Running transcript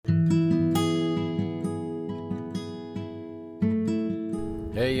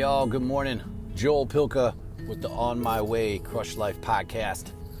Hey y'all, good morning. Joel Pilka with the On My Way Crush Life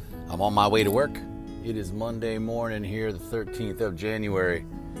podcast. I'm on my way to work. It is Monday morning here, the 13th of January.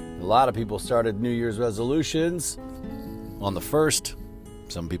 A lot of people started New Year's resolutions on the 1st.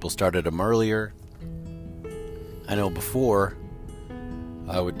 Some people started them earlier. I know before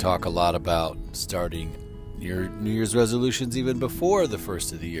I would talk a lot about starting your New Year's resolutions even before the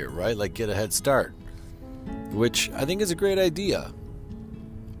 1st of the year, right? Like get a head start, which I think is a great idea.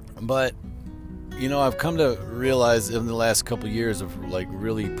 But, I've come to realize in the last couple of years of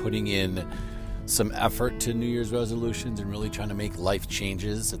really putting in some effort to New Year's resolutions and really trying to make life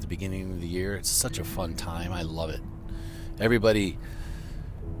changes at the beginning of the year. It's such a fun time. I love it. Everybody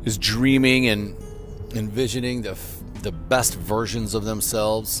is dreaming and envisioning the best versions of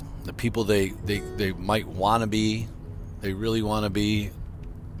themselves, the people they might want to be, they really want to be.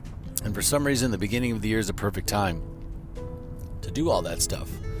 And for some reason, the beginning of the year is a perfect time to do all that stuff.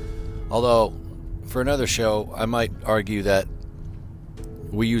 Although, for another show, I might argue that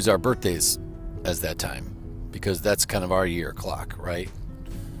we use our birthdays as that time because that's kind of our year clock, right?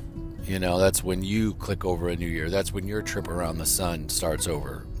 That's when you click over a new year. That's when your trip around the sun starts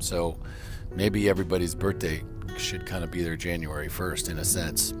over. So maybe everybody's birthday should kind of be their January 1st in a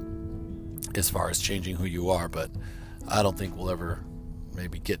sense as far as changing who you are, but I don't think we'll ever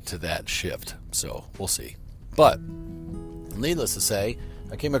maybe get to that shift. So we'll see. But needless to say,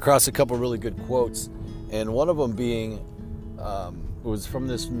 I came across a couple really good quotes, and one of them being was from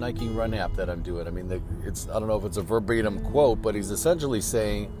this Nike Run app that I'm doing. I mean, I don't know if it's a verbatim quote, but he's essentially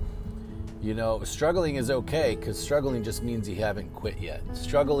saying, struggling is okay because struggling just means you haven't quit yet.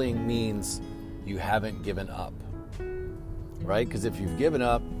 Struggling means you haven't given up, right? Because if you've given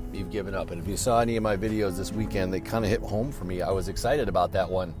up, you've given up. And if you saw any of my videos this weekend, they kind of hit home for me. I was excited about that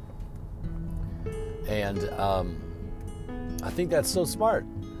one. And I think that's so smart.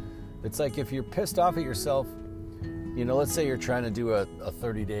 It's like if you're pissed off at yourself, let's say you're trying to do a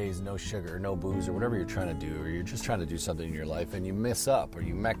 30 days, no sugar, no booze, or whatever you're trying to do, or you're just trying to do something in your life and you mess up, or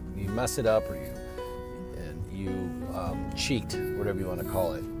you mess it up, or you cheat, whatever you want to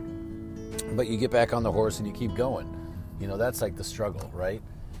call it. But you get back on the horse and you keep going. That's like the struggle, right?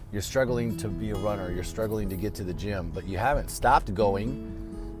 You're struggling to be a runner, you're struggling to get to the gym, but you haven't stopped going.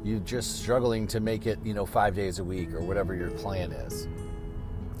 You're just struggling to make it, 5 days a week or whatever your plan is.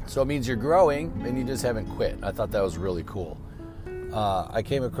 So it means you're growing and you just haven't quit. I thought that was really cool. I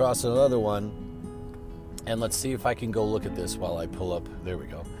came across another one, and let's see if I can go look at this while I pull up. There we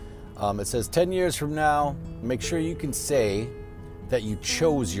go. It says 10 years from now, make sure you can say that you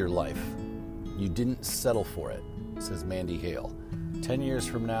chose your life. You didn't settle for it, says Mandy Hale. 10 years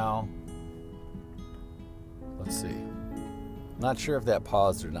from now, let's see. Not sure if that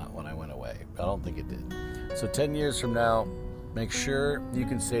paused or not when I went away. I don't think it did. So 10 years from now, make sure you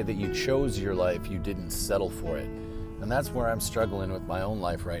can say that you chose your life, you didn't settle for it. And that's where I'm struggling with my own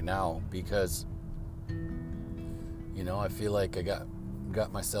life right now because, I feel like I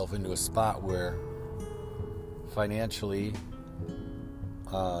got myself into a spot where financially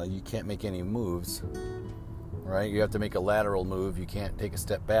you can't make any moves, right? You have to make a lateral move. You can't take a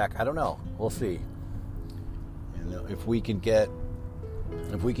step back. I don't know. We'll see. If we can get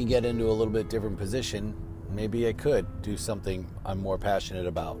into a little bit different position, maybe I could do something I'm more passionate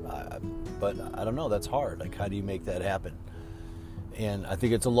about. But I don't know. That's hard. Like, how do you make that happen? And I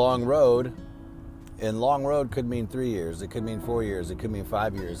think it's a long road. And long road could mean 3 years. It could mean 4 years. It could mean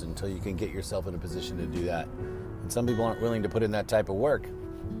 5 years until you can get yourself in a position to do that. And some people aren't willing to put in that type of work,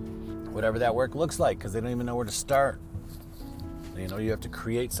 whatever that work looks like, because they don't even know where to start. You have to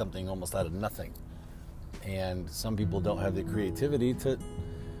create something almost out of nothing. And some people don't have the creativity to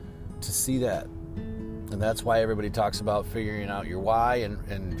see that. And that's why everybody talks about figuring out your why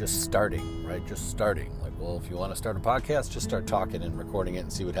and just starting, right? Just starting. Like, well, if you want to start a podcast, just start talking and recording it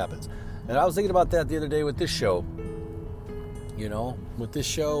and see what happens. And I was thinking about that the other day with this show. With this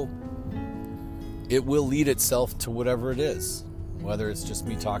show, it will lead itself to whatever it is. Whether it's just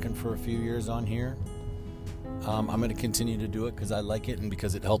me talking for a few years on here. I'm going to continue to do it because I like it and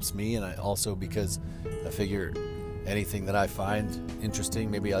because it helps me, and because I figure anything that I find interesting,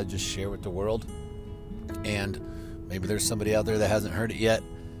 maybe I'll just share with the world. And maybe there's somebody out there that hasn't heard it yet.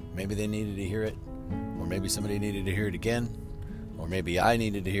 Maybe they needed to hear it, or maybe somebody needed to hear it again, or maybe I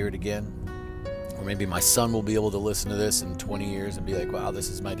needed to hear it again, or maybe my son will be able to listen to this in 20 years and be like, wow, this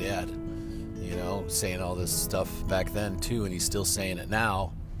is my dad, saying all this stuff back then too, and he's still saying it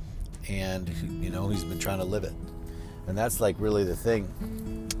now. And, he's been trying to live it. And that's really the thing.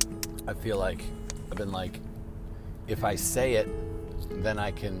 I feel like I've been if I say it, then I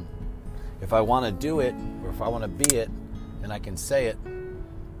can, if I want to do it, or if I want to be it, and I can say it,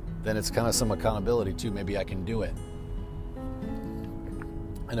 then it's kind of some accountability too. Maybe I can do it.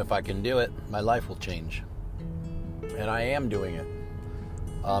 And if I can do it, my life will change. And I am doing it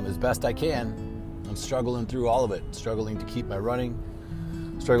as best I can. I'm struggling through all of it, struggling to keep my running,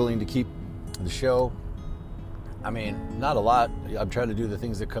 struggling to keep the show. I mean, not a lot. I'm trying to do the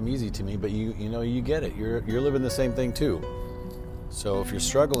things that come easy to me, but you know, you get it. You're living the same thing too. So if you're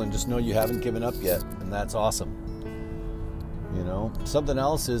struggling, just know you haven't given up yet, and that's awesome. You know, something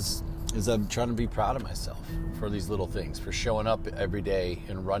else is I'm trying to be proud of myself for these little things, for showing up every day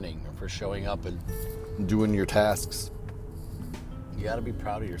and running, or for showing up and doing your tasks. You got to be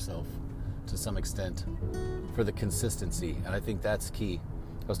proud of yourself to some extent for the consistency, and I think that's key.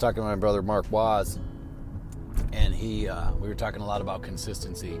 I was talking to my brother Mark Waz, and we were talking a lot about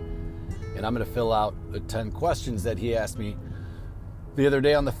consistency, and I'm going to fill out the 10 questions that he asked me the other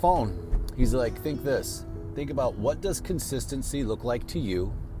day on the phone. He's like, think about what does consistency look like to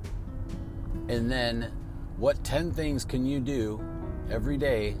you, and then what 10 things can you do every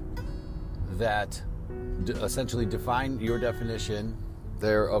day that essentially define your definition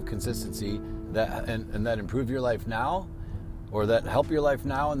there of consistency, that and that improve your life now, or that help your life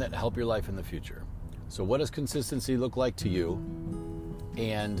now and that help your life in the future. So what does consistency look like to you,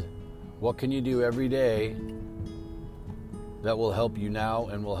 and what can you do every day that will help you now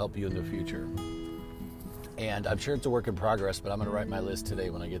and will help you in the future? And I'm sure it's a work in progress, but I'm going to write my list today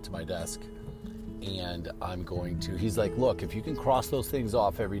when I get to my desk. And he's like, look, if you can cross those things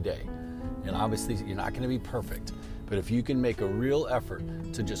off every day, and obviously you're not going to be perfect, but if you can make a real effort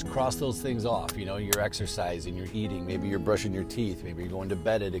to just cross those things off, you know, you're exercising, you're eating, maybe you're brushing your teeth, maybe you're going to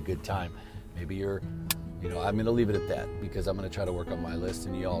bed at a good time, maybe you're, you know, I'm going to leave it at that because I'm going to try to work on my list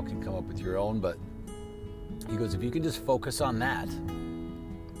and you all can come up with your own. But he goes, if you can just focus on that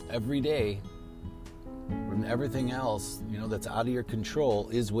every day, when everything else, you know, that's out of your control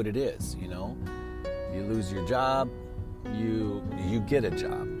is what it is, you know. You lose your job, you get a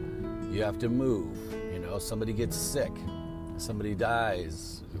job. You have to move, you know, somebody gets sick, somebody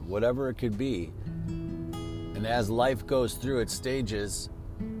dies, whatever it could be. And as life goes through its stages,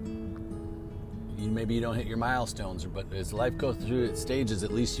 maybe you don't hit your milestones, but as life goes through its stages,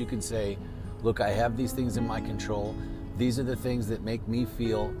 at least you can say, look, I have these things in my control. These are the things that make me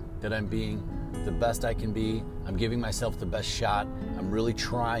feel that I'm being the best I can be. I'm giving myself the best shot. I'm really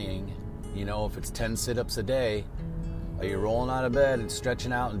trying. You know, if it's 10 sit-ups a day, are you rolling out of bed and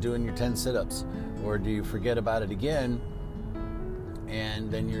stretching out and doing your 10 sit-ups? Or do you forget about it again and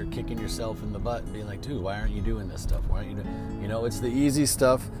then you're kicking yourself in the butt and being like, dude, why aren't you doing this stuff? Why aren't you doing? You know, it's the easy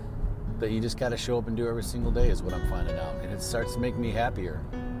stuff that you just got to show up and do every single day is what I'm finding out. And it starts to make me happier.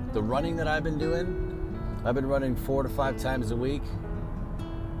 The running that I've been doing, I've been running 4 to 5 times a week,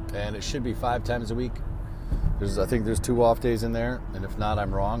 and it should be 5 times a week. I think there's 2 off days in there, and if not,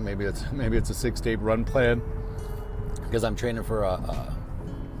 I'm wrong. Maybe it's a 6-day run plan because I'm training for a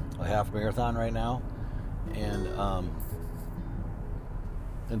half marathon right now, and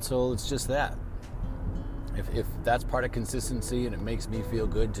so it's just that. If that's part of consistency and it makes me feel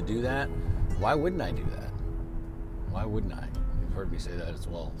good to do that, why wouldn't I do that? Why wouldn't I? You've heard me say that as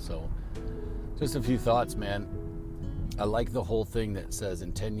well. So just a few thoughts, man. I like the whole thing that says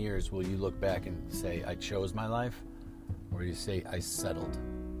in 10 years, will you look back and say, I chose my life? Or you say, I settled.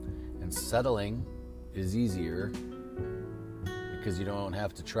 And settling is easier because you don't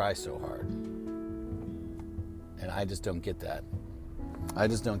have to try so hard. And I just don't get that. I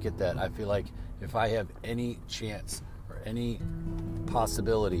feel like if I have any chance or any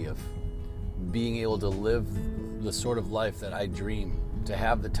possibility of being able to live the sort of life that I dream, to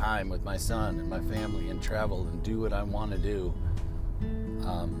have the time with my son and my family and travel and do what I want to do,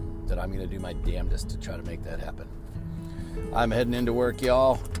 that I'm going to do my damnedest to try to make that happen. I'm heading into work,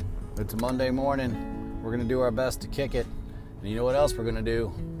 y'all. It's a Monday morning. We're going to do our best to kick it. And you know what else we're going to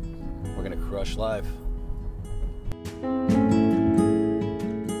do? We're going to crush life.